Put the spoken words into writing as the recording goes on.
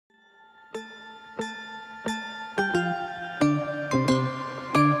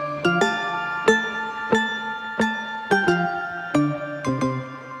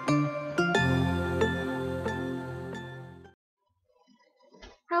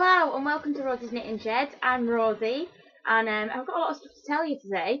Hello and welcome to Rosie's Knitting Shed. I'm Rosie and I've got a lot of stuff to tell you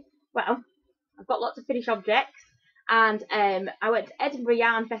today. Well, I've got lots of finished objects and I went to Edinburgh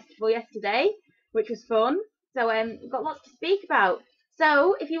Yarn Festival yesterday, which was fun. So we've got lots to speak about.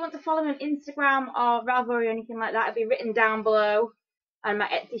 So if you want to follow me on Instagram or Ravelry or anything like that, it'll be written down below, and my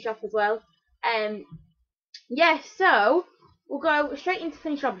Etsy shop as well. So we'll go straight into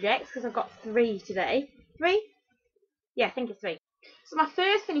finished objects because I've got 3 today. 3? Yeah, I think it's 3. So my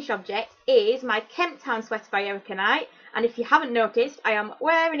first finished object is my Kemp Town sweater by Erica Knight, and if you haven't noticed, I am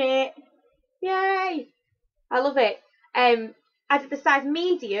wearing it. Yay! I love it. I did the size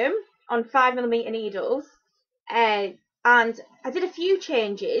medium on 5mm needles, and I did a few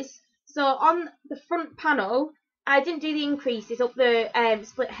changes. So on the front panel, I didn't do the increases up the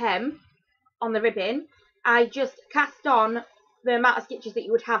split hem on the ribbon. I just cast on the amount of stitches that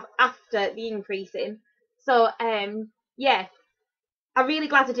you would have after the increasing. So yeah. I'm really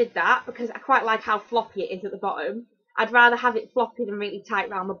glad I did that because I quite like how floppy it is at the bottom. I'd rather have it floppy than really tight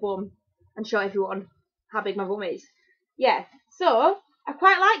round my bum and show everyone how big my bum is. Yeah, so I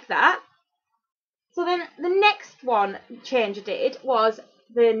quite like that. So then the next one change I did was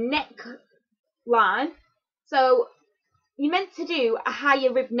the neck line. So you meant to do a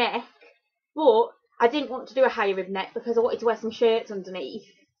higher rib neck, but I didn't want to do a higher rib neck because I wanted to wear some shirts underneath.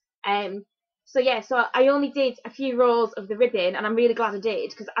 So I only did a few rows of the ribbon, and I'm really glad I did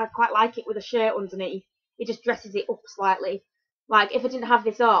because I quite like it with a shirt underneath. It just dresses it up slightly. Like if I didn't have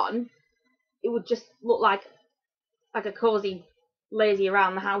this on, it would just look like a cosy, lazy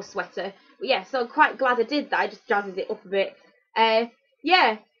around the house sweater. But yeah, so I'm quite glad I did that. It just jazzes it up a bit.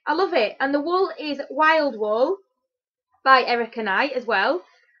 Yeah, I love it. And the wool is Wild Wool by Erica Knight as well,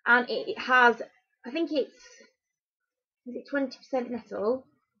 and it has, I think is it 20% nettle?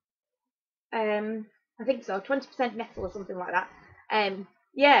 I think so, 20% nettle or something like that.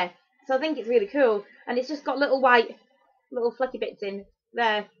 Yeah, so I think it's really cool, and it's just got little flecky bits in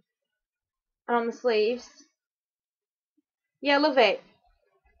there and on the sleeves. Yeah, I love it.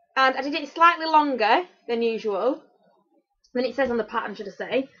 And I did it slightly longer than usual, than it says on the pattern, should I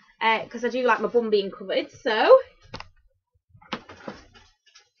say, because I do like my bum being covered. So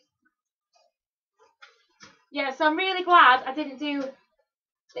yeah, so I'm really glad I didn't do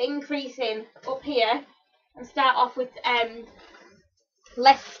the increasing up here and start off with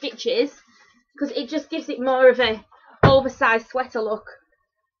less stitches, because it just gives it more of a oversized sweater look.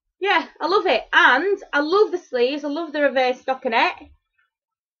 Yeah, I love it, and I love the sleeves. I love the reverse stockinette.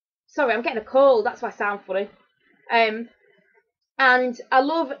 Sorry, I'm getting a cold, that's why I sound funny. And I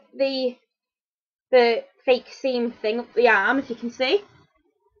love the fake seam thing up the arm, if you can see.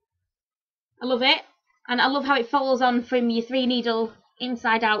 I love it, and I love how it follows on from your 3 needle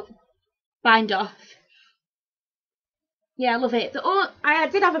inside out bind off. Yeah, I love it. I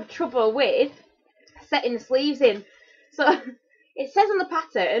did have a trouble with setting the sleeves in. So it says on the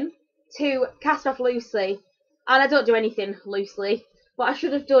pattern to cast off loosely, and I don't do anything loosely. But I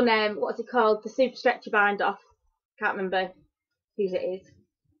should have done what's it called? The super stretchy bind off. Can't remember whose it is.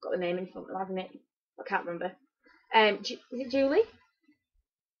 Got the name in front of me, haven't it? I can't remember. Is it Julie?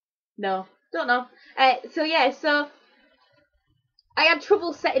 No, don't know. So I had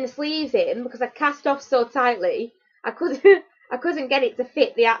trouble setting the sleeves in because I cast off so tightly. I couldn't get it to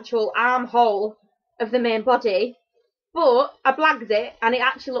fit the actual armhole of the main body, but I blagged it and it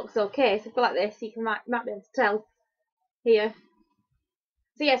actually looks okay. So if I go like this, you might be able to tell here.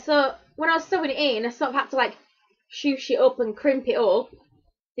 So yeah, so when I was sewing it in, I sort of had to like shoosh it up and crimp it up,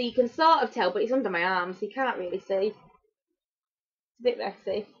 so you can sort of tell, but it's under my arm, so you can't really see. It's a bit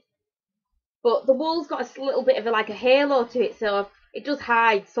messy, but the wool's got a little bit of a halo to it, so it does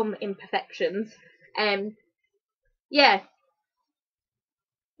hide some imperfections. Yeah,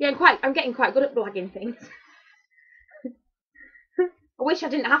 I'm getting quite good at blagging things. I wish I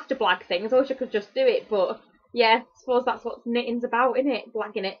didn't have to blag things. I wish I could just do it, but yeah, I suppose that's what knitting's about, isn't it?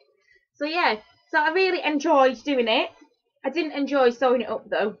 Blagging it. So yeah, so I really enjoyed doing it. I didn't enjoy sewing it up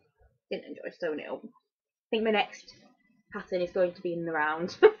though. I think my next pattern is going to be in the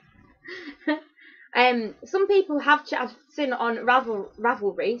round. Some people have, I've seen on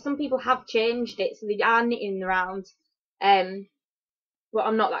Ravelry, some people have changed it so they are knitting in the round. Well,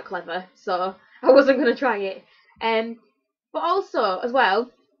 I'm not that clever, so I wasn't going to try it. But also, as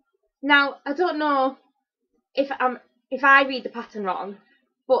well, now I don't know if I read the pattern wrong,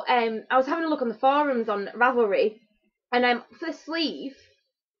 but I was having a look on the forums on Ravelry, and for the sleeve,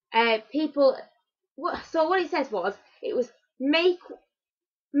 what it says was it was make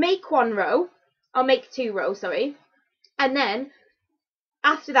 1 row or make 2 rows, sorry, and then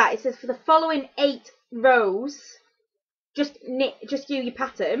after that it says for the following 8 rows just do your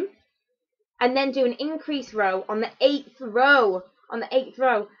pattern, and then do an increase row on the 8th row.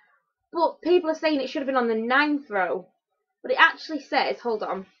 But people are saying it should have been on the 9th row. But it actually says, hold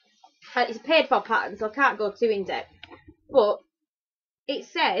on, it's a paid for pattern, so I can't go too in depth. But it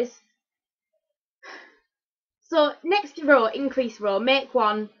says, so next row, increase row, make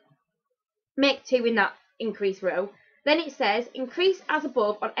 1, make 2 in that increase row. Then it says, increase as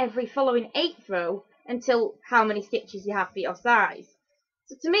above on every following 8th row until how many stitches you have for your size.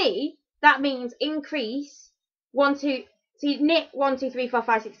 So to me, that means increase 1, 2, so you knit 1, 2, 3, 4,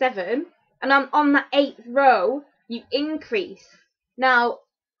 5, 6, 7, and on that 8th row, you increase. Now,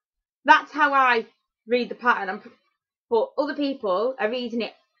 that's how I read the pattern, but other people are reading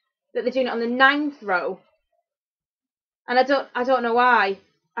it, that they're doing it on the 9th row. And I don't know why.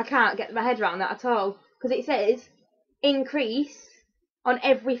 I can't get my head around that at all. Because it says, increase on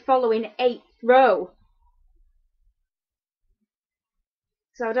every following 8th row.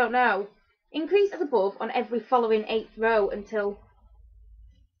 So I don't know. Increase as above on every following 8th row until...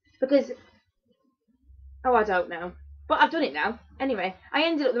 Because... Oh, I don't know. But I've done it now. Anyway, I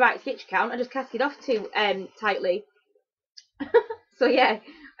ended up the right stitch count. I just cast it off too tightly. So yeah.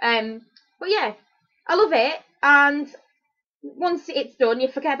 But yeah, I love it. And once it's done, you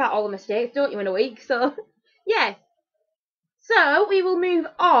forget about all the mistakes, don't you, in a week? So yeah. So we will move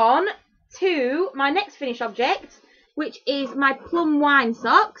on to my next finished object, which is my plum wine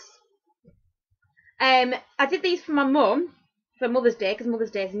socks. I did these for my mum for Mother's Day, because Mother's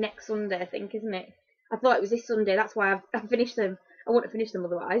Day is next Sunday, I think, isn't it? I thought it was this Sunday, that's why I've finished them. I wouldn't have finished them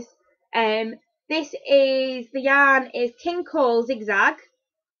otherwise. This is, the yarn is King Cole Zigzag,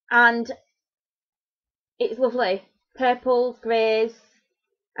 and it's lovely. Purples, greys,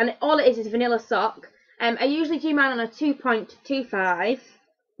 and all it is a vanilla sock. I usually do mine on a 2.25mm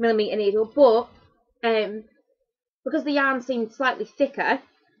needle, but because the yarn seemed slightly thicker,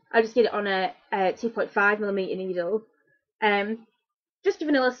 I just did it on a 2.5mm needle. Just a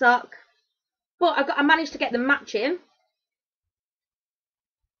vanilla sock, but I managed to get them matching.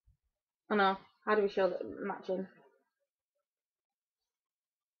 Oh no, how do we show that matching?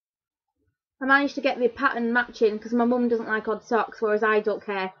 I managed to get the pattern matching because my mum doesn't like odd socks, whereas I don't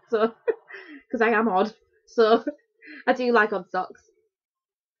care, so because I am odd, so I do like odd socks.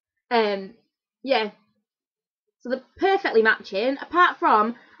 Yeah, so they're perfectly matching. Apart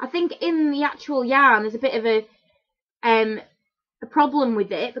from, I think in the actual yarn there's a bit of a problem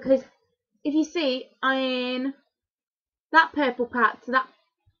with it, because if you see in that purple part to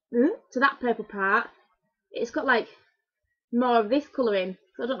that purple part, it's got like more of this colouring.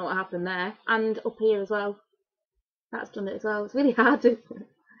 So I don't know what happened there, and up here as well. That's done it as well. It's really hard to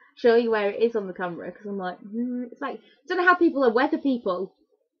show you where it is on the camera, because I'm like, it's like, I don't know how people are weather people,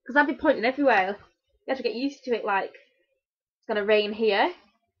 because I've been pointing everywhere. You have to get used to it, like, it's going to rain here,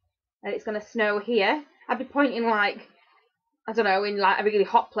 and it's going to snow here. I'd be pointing, like, I don't know, in like a really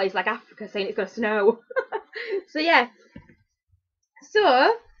hot place like Africa, saying it's going to snow. So yeah,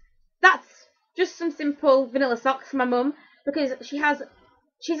 so that's just some simple vanilla socks for my mum, because she's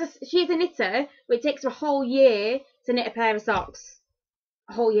a knitter, but it takes her a whole year to knit a pair of socks.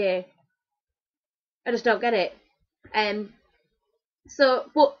 A whole year. I just don't get it. So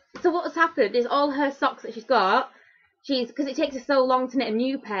what's happened is all her socks that she's got, because it takes her so long to knit a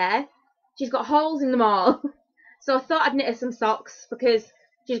new pair, she's got holes in them all. So I thought I'd knit her some socks, because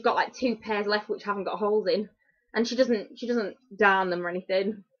she's got like 2 pairs left which haven't got holes in, and she doesn't darn them or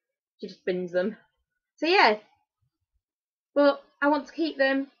anything. She just bins them. So yeah, but I want to keep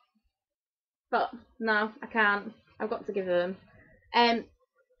them, but no, I can't. I've got to give them.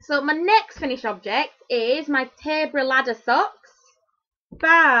 So my next finished object is my Tabra ladder socks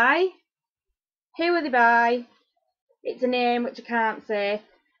by, who are they by? It's a name which I can't say,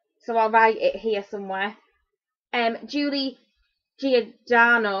 so I'll write it here somewhere. Julie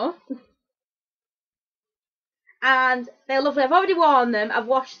Giordano, and they're lovely. I've already worn them, I've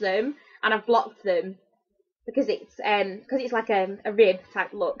washed them, and I've blocked them, because it's like a rib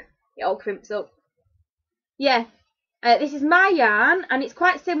type look. It all crimps up. Yeah, this is my yarn, and it's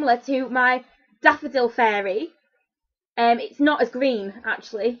quite similar to my Daffodil Fairy. It's not as green,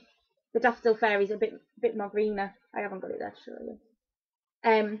 actually. The Daffodil Fairy is a bit more greener. I haven't got it there to show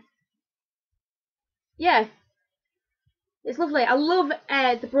you. Yeah, it's lovely. I love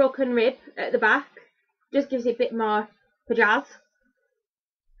the broken rib at the back. Just gives it a bit more pizzazz.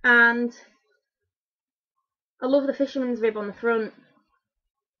 And I love the fisherman's rib on the front.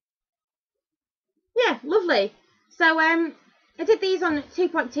 Yeah, lovely. So I did these on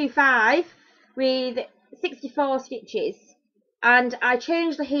 2.25 with 64 stitches, and I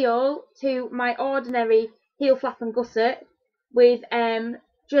changed the heel to my ordinary heel flap and gusset, with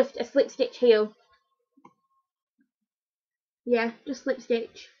just a slip stitch heel. Yeah, just slip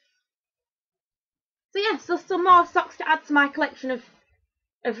stitch. So yeah, so some more socks to add to my collection of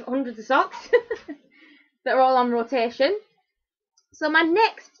hundreds of socks that are all on rotation. So my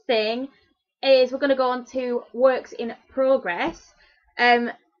next thing is we're going to go on to works in progress.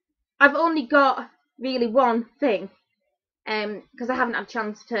 I've only got really one thing because I haven't had a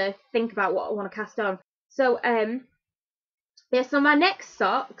chance to think about what I want to cast on. So yeah, so my next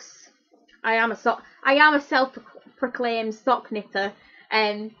socks, I am a self-proclaimed sock knitter.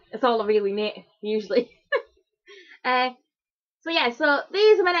 That's all I really knit usually. So yeah, so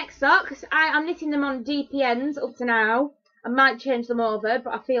these are my next socks. I'm knitting them on DPNs up to now. I might change them over,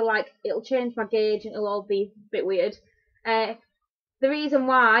 but I feel like it'll change my gauge and it'll all be a bit weird. The reason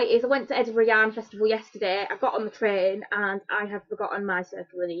why is I went to Edinburgh Yarn Festival yesterday. I got on the train and I had forgotten my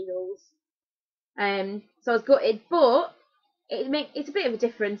circular needles. So I was gutted, but it's a bit of a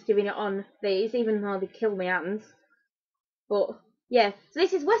difference doing it on these, even though they kill my hands. But yeah, so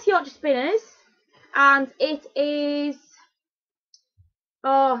this is West Yorkshire Spinners, and it is,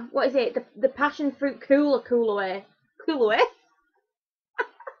 oh, what is it? The passion fruit colorway.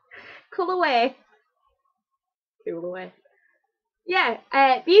 Yeah,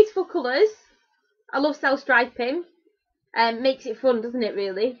 beautiful colours. I love self-striping. Makes it fun, doesn't it,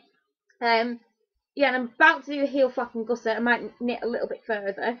 really? Yeah, and I'm about to do a heel flap and gusset. I might knit a little bit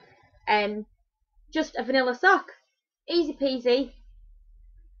further. Just a vanilla sock. Easy peasy.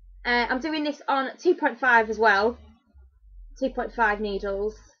 I'm doing this on 2.5 as well. 2.5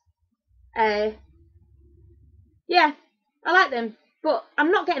 needles. Yeah, I like them. But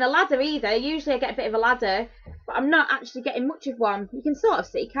I'm not getting a ladder either. Usually I get a bit of a ladder, but I'm not actually getting much of one. You can sort of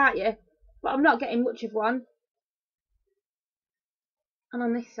see, can't you? But I'm not getting much of one. And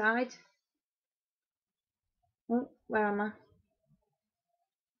on this side. Oh, where am I?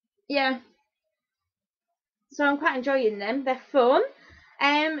 Yeah. So I'm quite enjoying them. They're fun.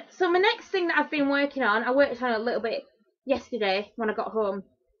 So my next thing that I've been working on, I worked on a little bit yesterday when I got home,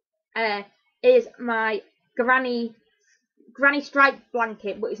 is my granny striped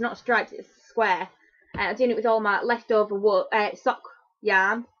blanket, but it's not striped, it's square. I'm doing it with all my leftover sock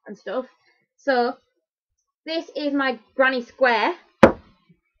yarn and stuff. So this is my granny square, and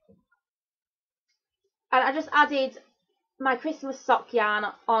I just added my Christmas sock yarn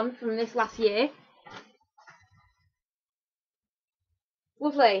on from this last year.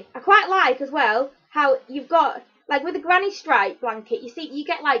 Lovely. I quite like as well how you've got, like with the granny stripe blanket, you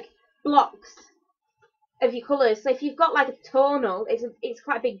get like blocks of your colours. So if you've got like a tonal, it's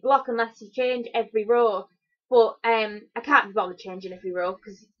quite a big block unless you change every row. But I can't be bothered changing every row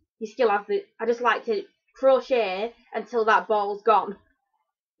because you still have I just like to crochet until that ball's gone.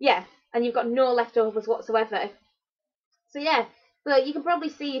 Yeah, and you've got no leftovers whatsoever. So yeah, so you can probably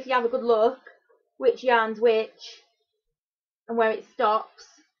see if you have a good look which yarn's which and where it stops.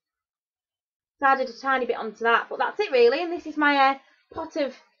 So I added a tiny bit onto that, but that's it really. And this is my pot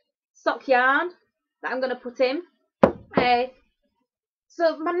of sock yarn that I'm going to put in.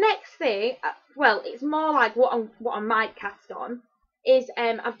 So my next thing, well, it's more like what I might cast on, is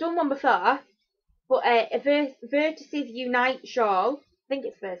I've done one before, but a Vertices Unite shawl. I think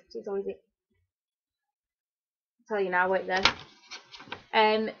it's Vertices, or is it? I'll tell you now, wait there.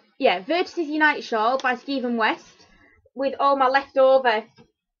 Yeah, Vertices Unite shawl by Stephen West, with all my leftover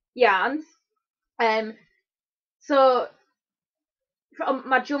yarns. So from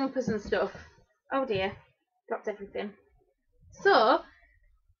my jumpers and stuff. Oh dear, dropped everything. So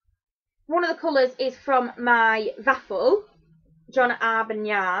one of the colours is from my Vaffle, John Arben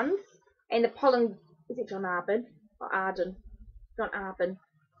yarns, in the pollen. Is it John Arben or Arden?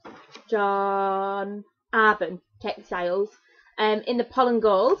 John Arben textiles. In the pollen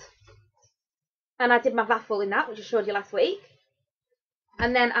gold, and I did my Vaffle in that, which I showed you last week.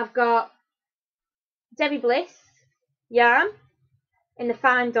 And then I've got Debbie Bliss yarn in the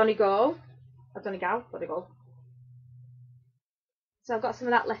fine Donegal. So I've got some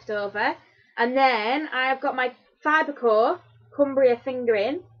of that left over. And then I've got my Fibercore Cumbria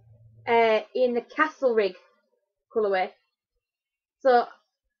fingering in the Castle Rig colourway. So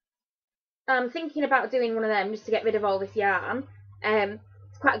I'm thinking about doing one of them just to get rid of all this yarn.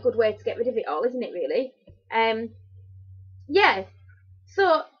 It's quite a good way to get rid of it all, isn't it, really? Yeah.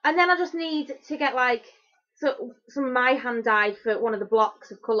 So, and then I just need to get like some of my hand dyed for one of the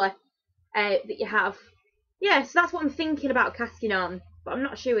blocks of colour that you have. Yeah, so that's what I'm thinking about casting on, but I'm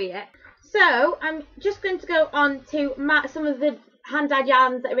not sure yet. So I'm just going to go on to some of the hand dyed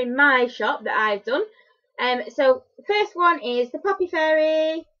yarns that are in my shop that I've done. So the first one is the Poppy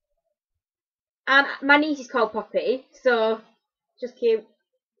Fairy, and my niece is called Poppy, so just cute.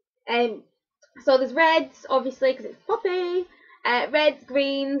 So there's reds, obviously, because it's Poppy. Reds,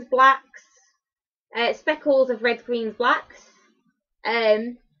 greens, blacks. Speckles of reds, greens, blacks.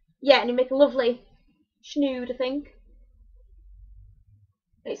 Yeah, and you make a lovely schnood, I think.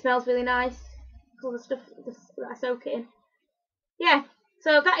 It smells really nice. All the stuff that I soak it in. Yeah,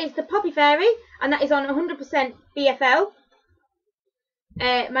 so that is the Poppy Fairy, and that is on 100% BFL.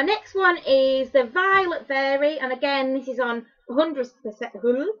 My next one is the Violet Fairy, and again, this is on 100%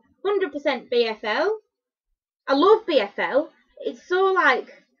 BFL. I love BFL. It's so,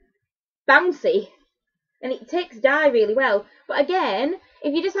 like, bouncy, and it takes dye really well. But again,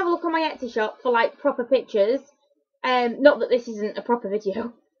 if you just have a look on my Etsy shop for, like, proper pictures, not that this isn't a proper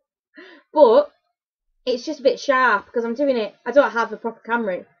video, but it's just a bit sharp because I'm doing it. I don't have a proper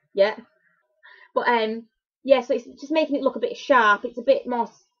camera yet, but yeah. So it's just making it look a bit sharp. It's a bit more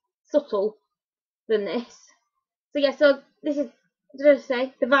subtle than this. So yeah. So this is, did I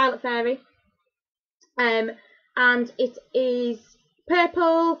say, the Violet Fairy? And it is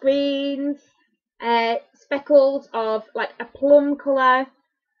purple, greens, speckles of like a plum colour,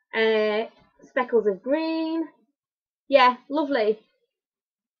 speckles of green. Yeah, lovely.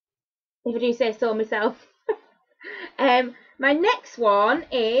 If I do say so myself. My next one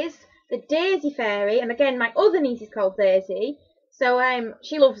is the Daisy Fairy, and again, my other niece is called Daisy, so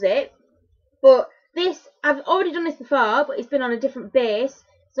she loves it. But this, I've already done this before, but it's been on a different base,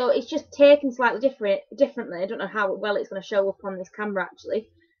 so it's just taken slightly differently. I don't know how well it's going to show up on this camera actually.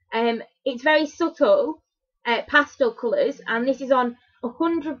 It's very subtle, pastel colours, and this is on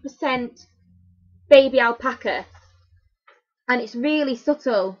 100% baby alpaca, and it's really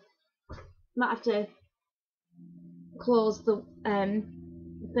subtle. Might have to close the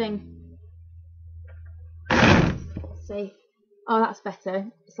thing. Let's see. Oh, that's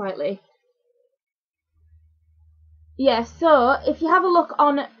better, slightly. Yeah, so if you have a look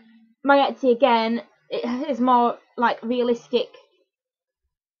on my Etsy again, it is more like realistic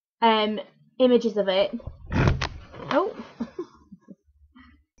images of it. Oh.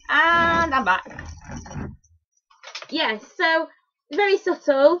 And I'm back. Yeah, so very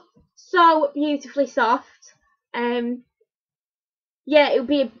subtle, so beautifully soft. Yeah, it would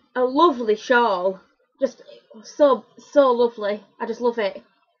be a lovely shawl. Just so lovely. I just love it.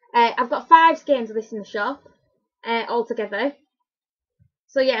 I've got 5 skeins of this in the shop altogether.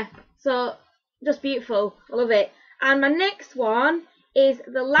 So yeah, so just beautiful. I love it. And my next one is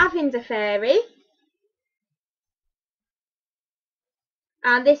the Lavender Fairy.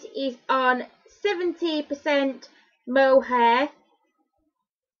 And this is on 70% mohair,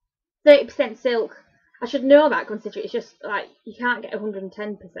 30% silk. I should know that considering it's just like you can't get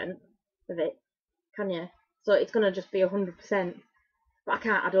 110% of it, can you? So it's gonna just be 100%. But I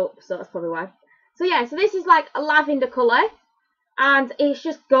can't add up, so that's probably why. So yeah, so this is like a lavender colour, and it's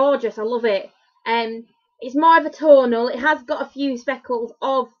just gorgeous. I love it. It's more of a tonal. It has got a few speckles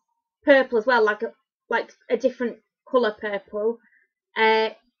of purple as well, like a different colour purple.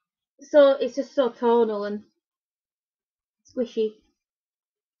 So it's just so tonal and squishy.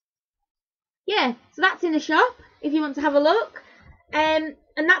 Yeah, so that's in the shop if you want to have a look. And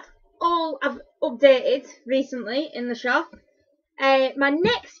that's all I've updated recently in the shop. My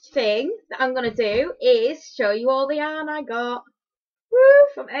next thing that I'm going to do is show you all the yarn I got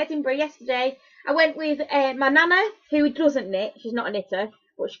from Edinburgh yesterday. I went with my nana, who doesn't knit. She's not a knitter,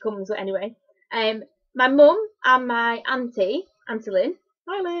 but she comes anyway. My mum and my auntie Lynn.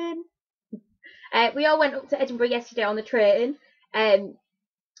 Hi, Lynn. We all went up to Edinburgh yesterday on the train.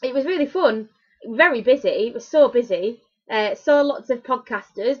 It was really fun. Very busy. It was so busy. Saw lots of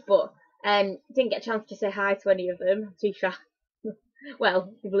podcasters, but didn't get a chance to say hi to any of them. I'm too shy.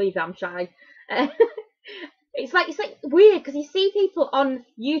 Well, you believe I'm shy. It's like weird because you see people on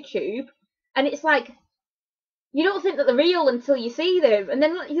YouTube, and it's like you don't think that they're real until you see them, and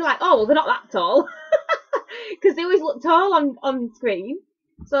then you're like, oh, well, they're not that tall, because they always look tall on screen.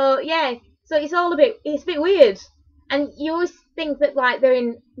 So yeah, so it's a bit weird, and you always think that like they're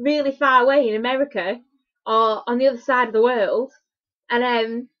in really far away in America or on the other side of the world,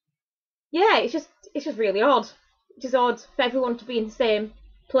 and yeah, it's just really odd. It's just odd for everyone to be in the same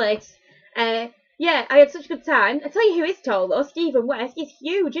place. Yeah, I had such a good time. I tell you who is tall though, Stephen West. He's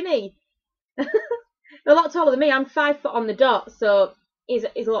huge, isn't he? A lot taller than me. I'm 5 foot on the dot, so he's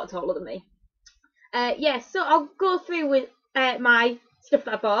a lot taller than me. Yeah, so I'll go through with my stuff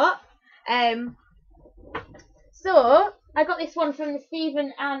that I bought. So I got this one from the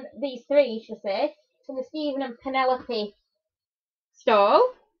Stephen and these 3, should I say, from the Stephen and Penelope store.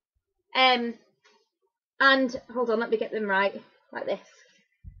 And hold on, let me get them right, like this.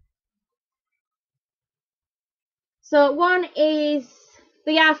 So one is,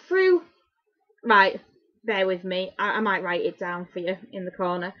 they are through, right, bear with me, I might write it down for you in the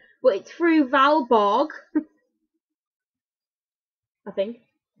corner, but it's through Valborg, I think.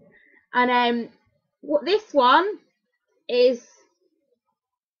 And what this one is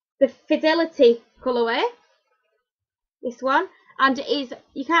the Fidelity colourway, this one, and it is,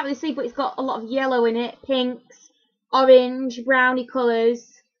 you can't really see, but it's got a lot of yellow in it, pinks, orange, browny colours,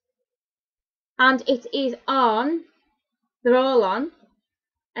 and it is on, they're all on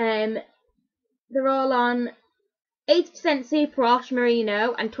 80% superwash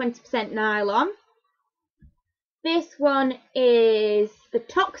merino and 20% nylon. This one is the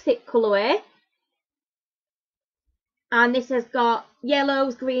Toxic colourway, and this has got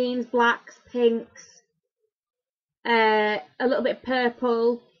yellows, greens, blacks, pinks, a little bit of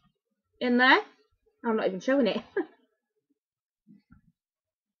purple in there. I'm not even showing it.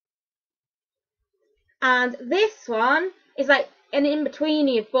 And this one is like an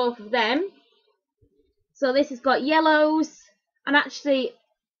in-between of both of them. So this has got yellows, and actually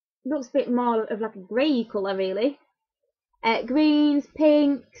looks a bit more of like a grey colour really. Greens,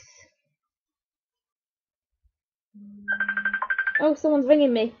 pinks. Oh, someone's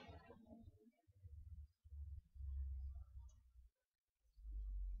ringing me.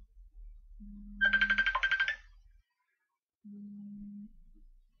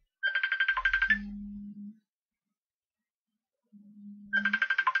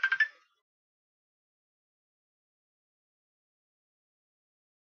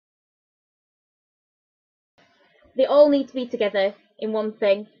 They all need to be together in one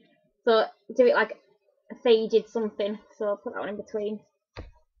thing. So do it like a faded something. So I'll put that one in between.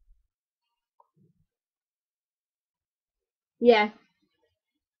 Yeah.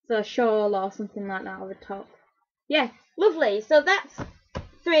 So a shawl or something like that over the top. Yeah, lovely. So that's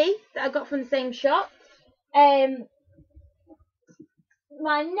 3 that I got from the same shop. My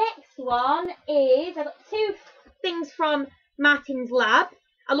next one is, I got 2 things from Martin's Lab.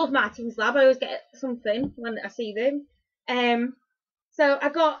 I love Martin's Lab. I always get something when I see them. So I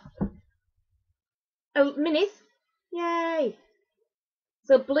got minis. Yay!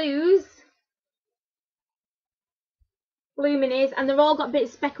 So blue minis, and they've all got a bit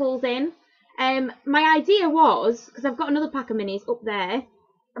of speckles in. My idea was, because I've got another pack of minis up there,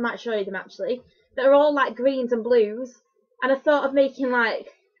 I might show you them actually, that are all like greens and blues, and I thought of making like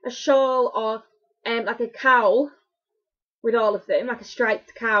a shawl or like a cowl with all of them, like a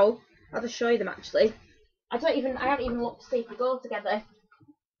striped cowl. I'll just show you them actually. I haven't even looked to see if they go together.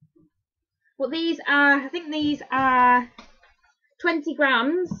 But these are, I think these are 20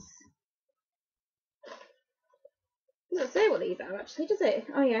 grams. Does it say what these are actually, does it?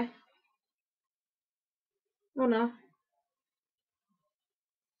 Oh yeah. Oh no.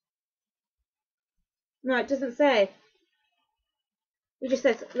 No, it doesn't say. It just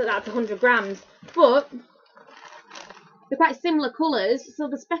says that that's 100 grams. But they're quite similar colours, so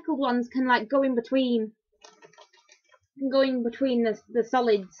the speckled ones can like go in between. The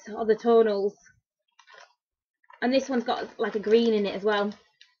solids or the tonals. And this one's got like a green in it as well.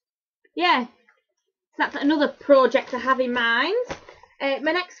 Yeah. So that's another project I have in mind.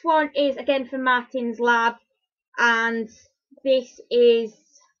 My next one is again from Martin's Lab, and this is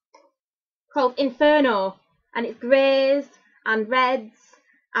called Inferno, and it's greys and reds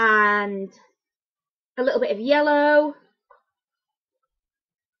and a little bit of yellow.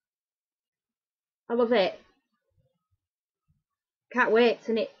 I love it. Can't wait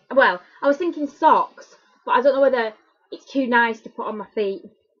to knit. Well, I was thinking socks, but I don't know whether it's too nice to put on my feet.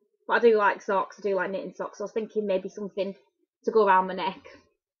 But I do like socks. I do like knitting socks. So I was thinking maybe something to go around my neck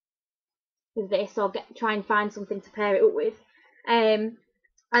with this, or try and find something to pair it up with. And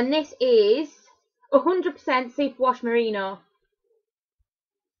this is 100% superwash merino,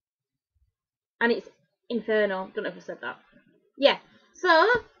 and it's Inferno. Don't know if I said that. Yeah. So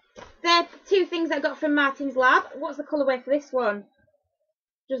they're 2 things I got from Martin's Lab. What's the colourway for this one?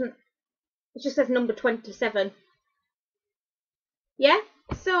 It just says number 27. Yeah.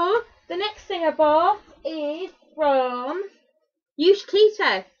 So the next thing I bought is from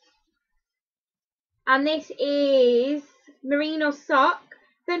Yushkita, and this is merino sock,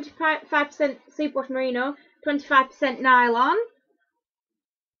 75% superwash merino, 25% nylon,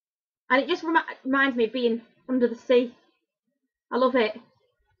 and it just reminds me of being under the sea. I love it.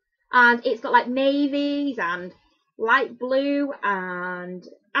 And it's got like navies and light blue and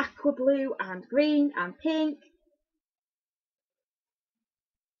aqua blue and green and pink.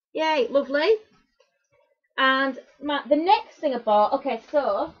 Yay, lovely. And the next thing I bought, okay,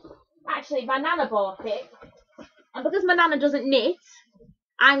 so actually my nana bought it, and because my nana doesn't knit,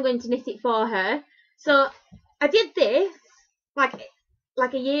 I'm going to knit it for her. So I did this like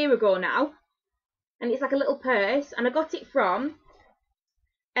a year ago now, and it's like a little purse, and I got it from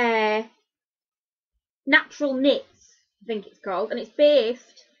Natural Knits, I think it's called, and it's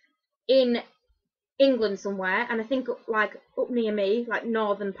based in England somewhere, and I think like up near me, like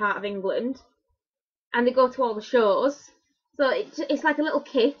northern part of England, and they go to all the shows. So it's like a little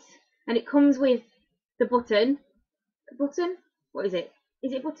kit, and it comes with the button. What is it?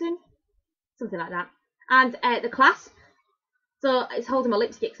 Is it button? Something like that. And the clasp. So it's holding my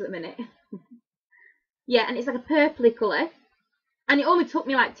lipsticks at the minute. Yeah, and it's like a purpley colour, and it only took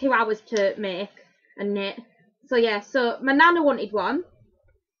me like 2 hours to make and knit. So yeah, so my nana wanted one,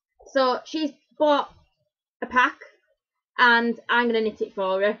 so she's bought a pack, and I'm gonna knit it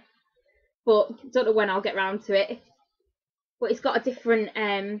for her, but don't know when I'll get round to it. But it's got a different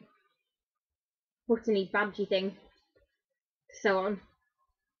buttony badgy thing, so on.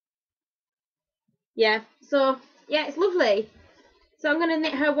 Yeah, so yeah, it's lovely. So I'm gonna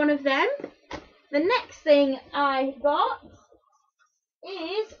knit her one of them. The next thing I got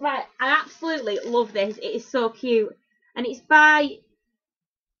is, right, I absolutely love this. It is so cute, and it's by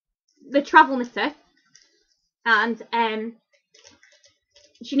the Travel Knitter, and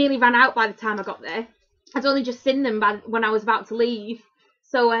she nearly ran out by the time I got there. I'd only just seen them when I was about to leave,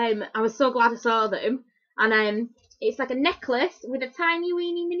 so I was so glad I saw them. And it's like a necklace with a tiny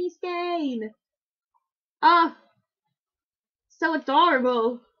weeny mini skein. Oh, so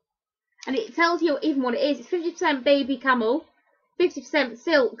adorable. And it tells you even what it is. It's 50% baby camel, 50%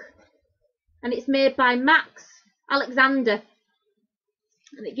 silk, and it's made by Max Alexander.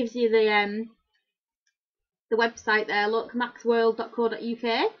 And it gives you the website there. Look,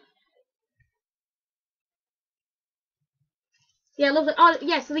 maxworld.co.uk. Yeah, I love it. Oh,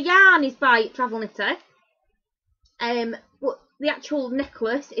 yeah. So the yarn is by Travel Knitter. But the actual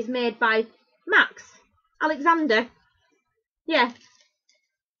necklace is made by Max Alexander. Yeah.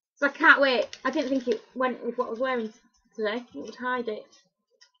 So I can't wait. I didn't think it went with what I was wearing today. It would hide it.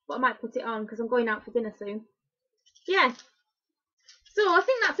 But I might put it on because I'm going out for dinner soon. Yeah. So I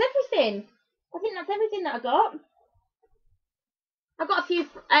think that's everything. I think that's everything that I got. I've got a few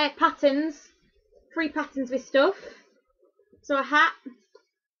patterns. 3 patterns with stuff. So a hat.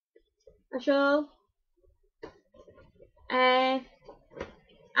 A shawl. And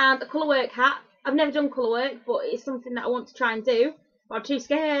a colourwork hat. I've never done colourwork, but it's something that I want to try and do. But I'm too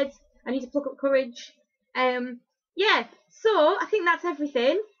scared. I need to pluck up courage. Yeah, so I think that's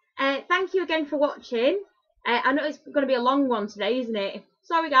everything. Thank you again for watching. I know it's going to be a long one today, isn't it?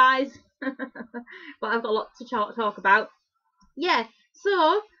 Sorry, guys. But I've got a lot to talk about. Yeah,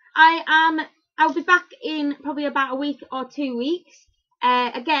 so I'll be back in probably about a week or 2 weeks.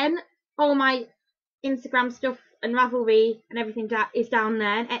 Again, all my Instagram stuff and Ravelry and everything is down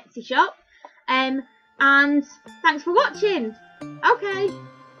there, an Etsy shop. And thanks for watching. Okay,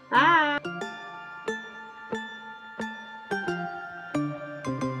 bye.